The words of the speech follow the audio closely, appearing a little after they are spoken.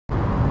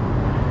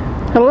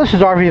Hello, this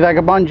is RV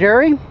Vagabond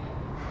Jerry,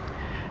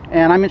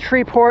 and I'm in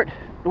Shreveport,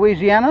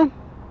 Louisiana,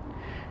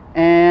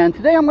 and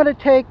today I'm going to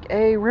take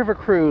a river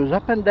cruise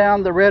up and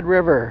down the Red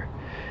River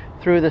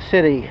through the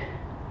city.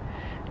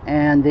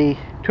 And the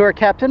tour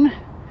captain,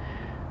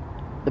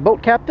 the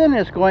boat captain,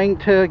 is going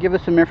to give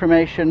us some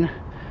information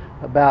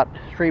about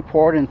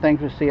Shreveport and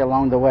things we see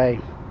along the way.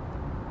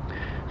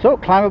 So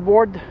climb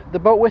aboard the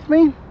boat with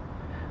me.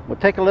 We'll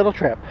take a little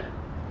trip.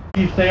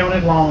 You stay on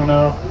it long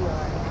enough,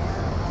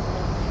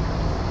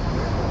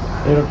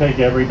 it'll take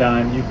every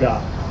dime you've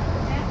got.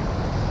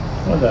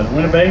 What's that,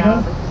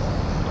 Winnebago?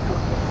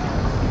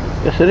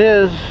 Yes, it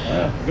is.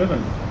 Yeah, good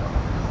one.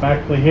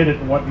 Actually hit it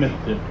and what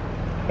missed it.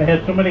 They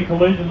had so many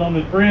collisions on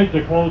this bridge,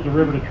 they closed the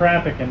river to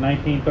traffic in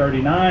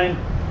 1939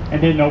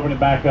 and didn't open it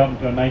back up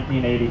until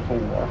 1984.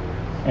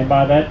 And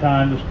by that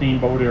time, the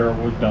steamboat era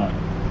was done.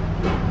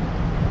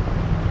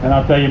 And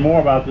I'll tell you more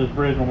about this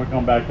bridge when we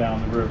come back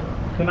down the river.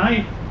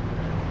 Tonight,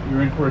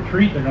 you're in for a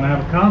treat. They're going to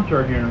have a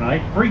concert here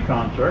tonight, free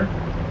concert,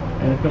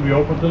 and it's going to be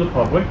open to the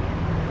public.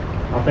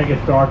 I think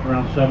it starts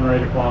around 7 or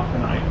 8 o'clock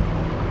tonight.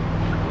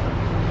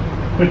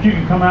 But you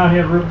can come out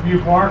here at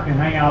Riverview Park and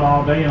hang out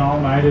all day and all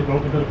night. It's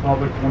open to the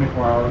public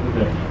 24 hours a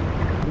day.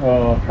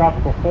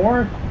 Tropical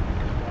forest,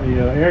 the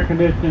air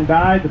conditioning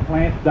died, the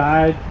plants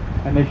died,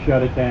 and they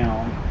shut it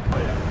down.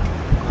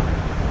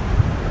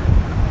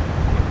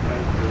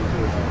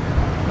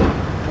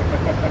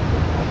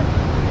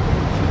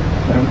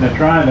 They're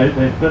trying,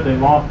 they said they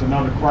lost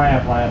another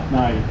crab last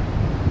night.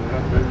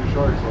 Yeah, baby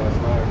sharks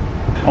last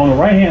night. On the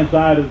right hand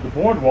side is the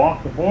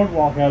boardwalk. The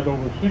boardwalk has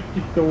over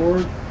 60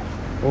 stores,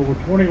 over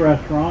 20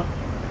 restaurants.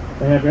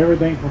 They have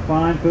everything from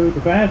fine food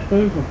to fast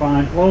food, from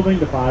fine clothing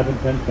to 5 and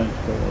 10 cent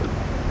stores.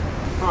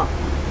 Huh.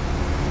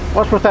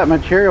 What's with that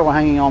material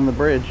hanging on the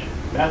bridge?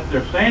 That's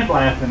their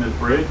sandblasting this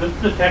bridge. This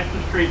is the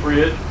Texas Street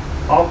Bridge,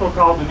 also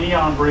called the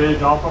Neon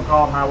Bridge, also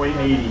called Highway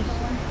 80.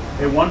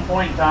 At one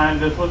point in time,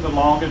 this was the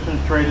longest and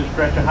straightest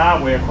stretch of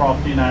highway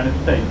across the United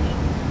States.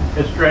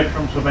 It stretched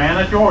from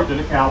Savannah, Georgia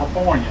to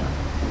California,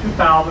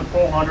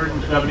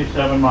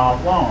 2,477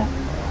 miles long.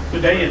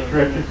 Today it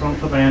stretches from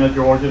Savannah,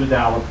 Georgia to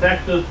Dallas,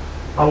 Texas,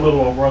 a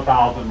little over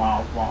 1,000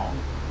 miles long.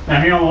 Now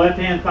here on the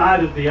left-hand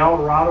side is the El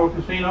Dorado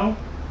Casino.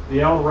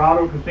 The El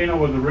Dorado Casino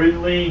was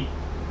originally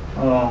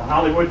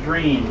Hollywood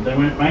Dreams. They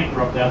went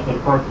bankrupt after the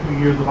first 2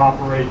 years of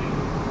operation.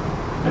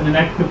 And the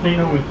next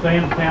casino is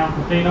Samstown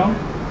Casino.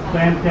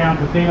 Samstown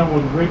Casino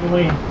was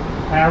originally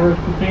Harrah's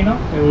Casino.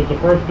 It was the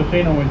first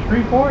casino in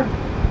Shreveport.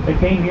 They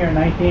came here in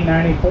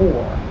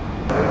 1994.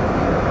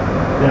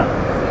 Yeah.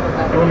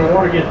 So when the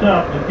water gets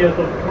up, it gets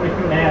up to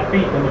 22.5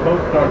 feet, and the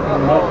boat starts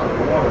coming up with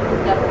the water.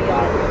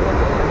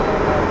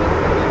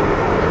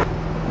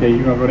 Yeah,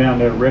 you're going to go down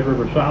there Red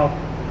River South?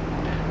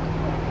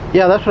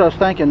 Yeah, that's what I was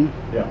thinking.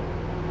 Yeah.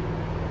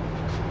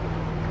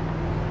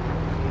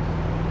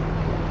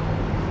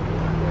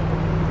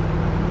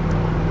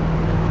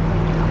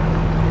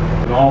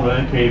 All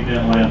that caved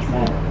in last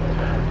month.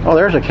 Oh,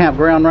 there's a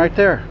campground right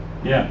there.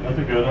 Yeah, that's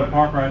a good one.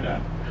 Park right there.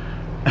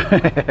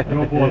 The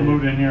old boy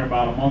moved in here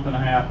about a month and a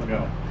half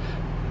ago.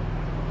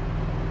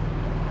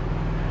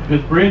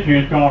 This bridge here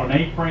is called an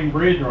A-frame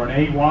bridge or an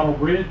A-wattle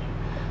bridge.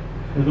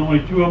 There's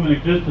only 2 of them in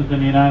existence in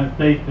the United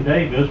States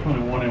today, this one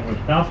and one in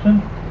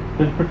Wisconsin.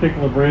 This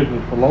particular bridge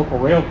was for local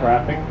rail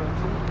traffic,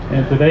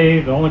 and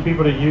today the only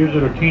people that use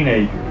it are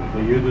teenagers.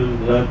 They use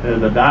it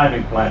as a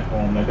diving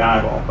platform. They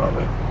dive off of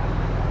it.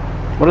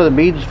 What are the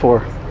beads for?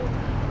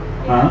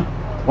 Huh?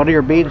 What are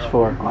your beads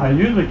for? I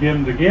usually give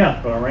them to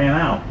guests, but I ran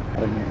out.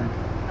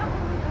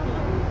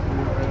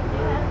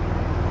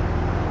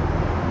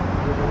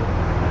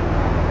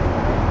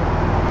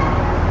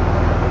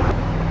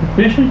 The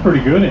fishing's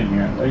pretty good in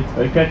here.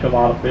 They catch a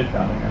lot of fish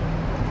out here.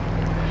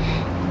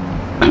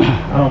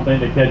 I don't think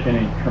they catch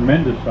any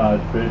tremendous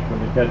sized fish, but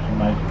they catch some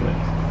nice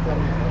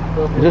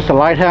fish. Is this a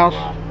lighthouse?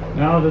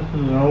 No, this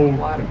is an old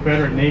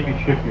Confederate Navy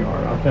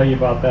shipyard. I'll tell you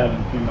about that in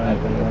a few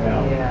minutes on the way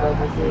out.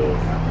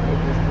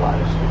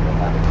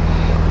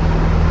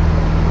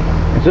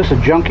 Is this a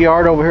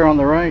junkyard over here on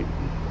the right?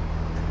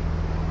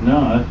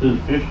 No, that's his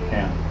fish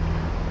camp.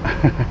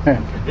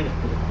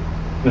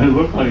 It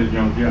looks like a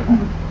junkyard.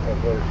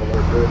 That's like some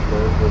other fish,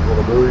 man. There's a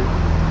little buoy.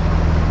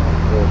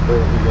 Little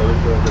thing, you gotta reach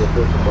down and get a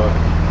fishing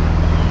bucket.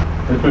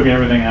 They took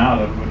everything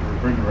out of it with the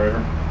refrigerator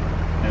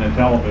and a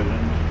television.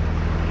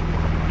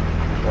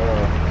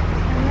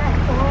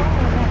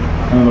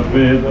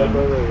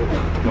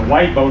 The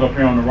white boat up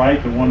here on the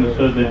right, the one that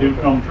says they do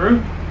come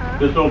true,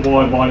 this old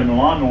boy bought him a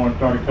lawnmower and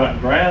started cutting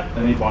grass,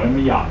 and he bought him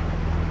a yacht.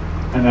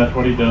 And that's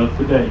what he does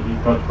today. He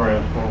cuts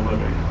grass for a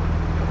living.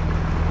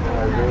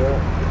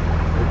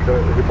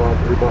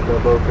 He bought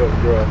that boat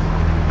cutting grass.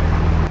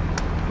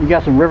 You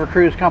got some river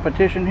cruise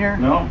competition here?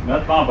 No,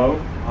 that's my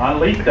boat. I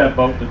leased that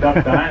boat to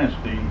Duck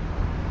Dynasty,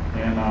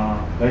 and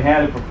they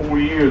had it for 4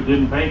 years,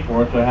 didn't pay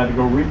for it, so I had to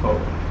go repo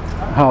it.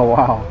 Oh,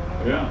 wow.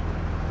 Yeah.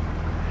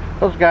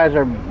 Those guys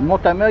are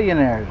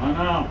multimillionaires. I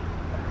know.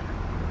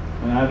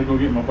 And I had to go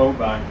get my boat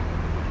back.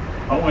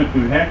 I went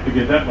through heck to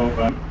get that boat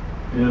back.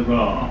 Is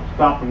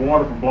stop the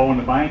water from blowing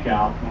the bank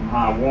out on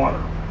high water.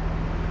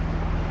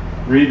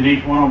 The reason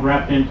each one of them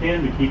wrapped in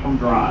tin to keep them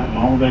dry. As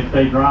long as they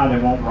stay dry, they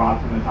won't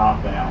rot from the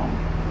top down.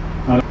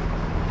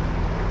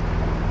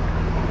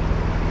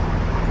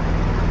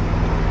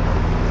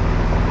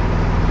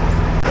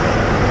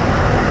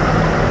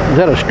 Is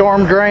that a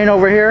storm drain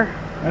over here?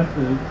 That's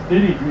the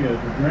city, yeah,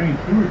 the drain,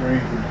 sewer drain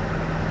is the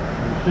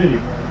city.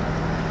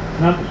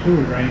 Not the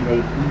sewer drain, but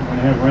it's when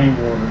they have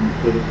rainwater in the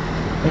city.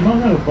 They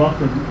must have a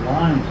busted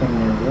line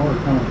somewhere, water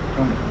coming from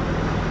somewhere.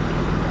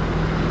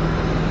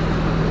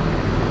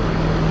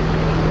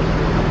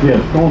 Yeah,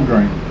 storm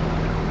drain.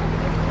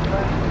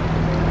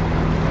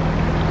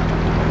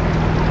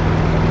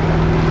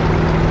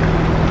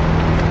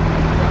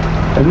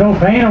 There's no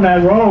paint on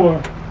that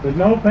roller. There's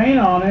no paint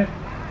on it.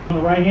 On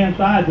the right hand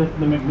side, this is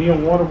the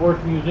McNeil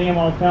Waterworks Museum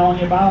I was telling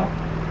you about.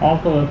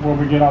 Also, that's where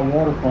we get our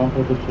water from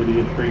for the city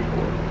of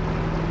Shreveport.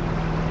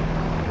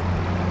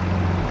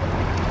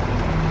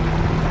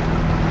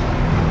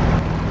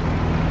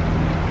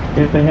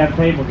 If they have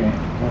table games.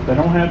 If they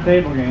don't have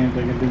table games,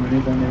 they can do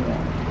anything they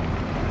want.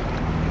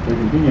 They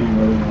can be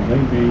anywhere they want. They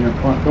can be in your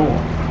front door.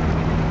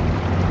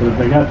 But if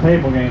they got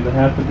table games, it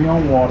has to be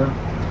on water.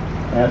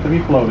 They have to be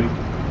floating.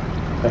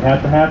 They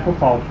have to have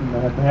propulsion. They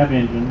have to have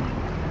engines.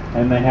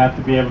 And they have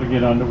to be able to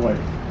get underway.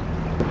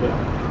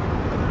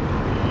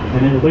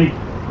 And it leaks.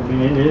 I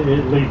mean,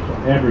 it leaks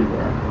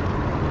everywhere.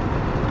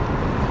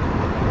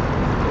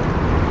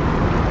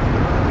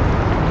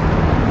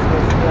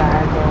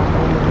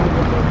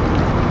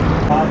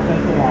 $5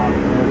 cents a lot.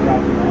 They're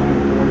about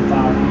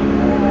 145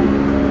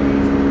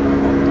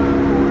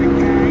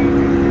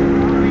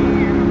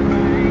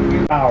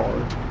 feet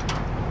hours.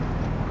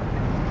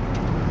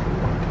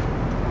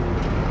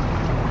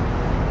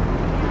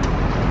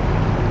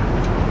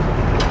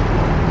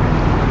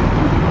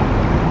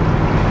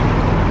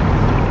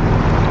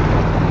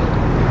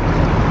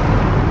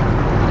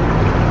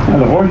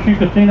 The Horseshoe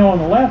Casino on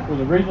the left was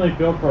originally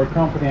built for a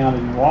company out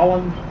of New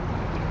Orleans.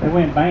 They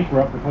went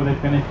bankrupt before they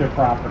finished their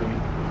property.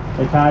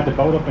 They tied the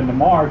boat up in the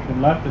marsh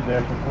and left it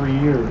there for 3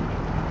 years.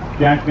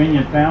 Jack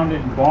Vineyard found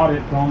it and bought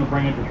it, told him to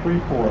bring it to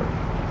Shreveport.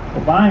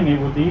 Well, buying it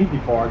was the easy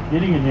part.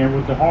 Getting in here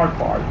was the hard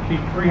part. She's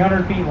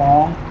 300 feet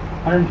long,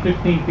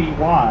 116 feet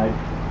wide.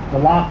 The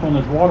locks on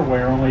this waterway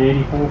are only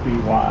 84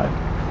 feet wide.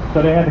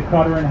 So they had to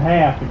cut her in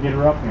half to get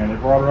her up here. They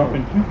brought her up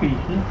in 2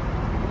 pieces.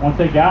 Once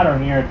they got her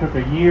here, it took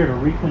a year to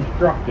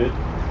reconstruct it,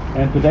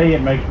 and today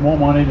it makes more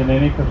money than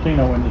any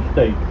casino in the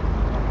state.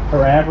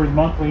 Her average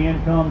monthly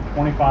income,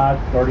 $25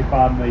 to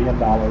 $35 million a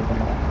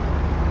month.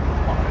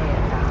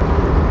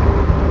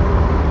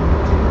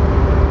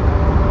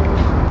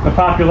 The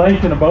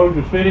population of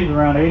Bossier City is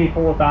around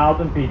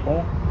 84,000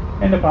 people,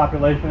 and the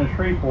population of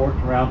Shreveport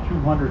is around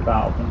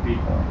 200,000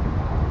 people.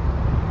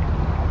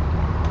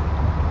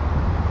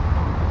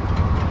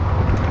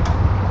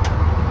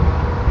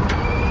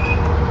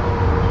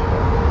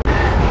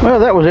 Well,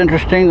 that was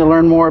interesting to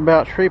learn more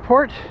about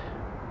Shreveport.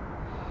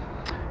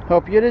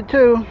 Hope you did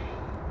too.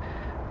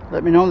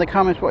 Let me know in the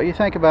comments what you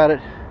think about it.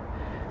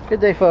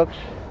 Good day, folks.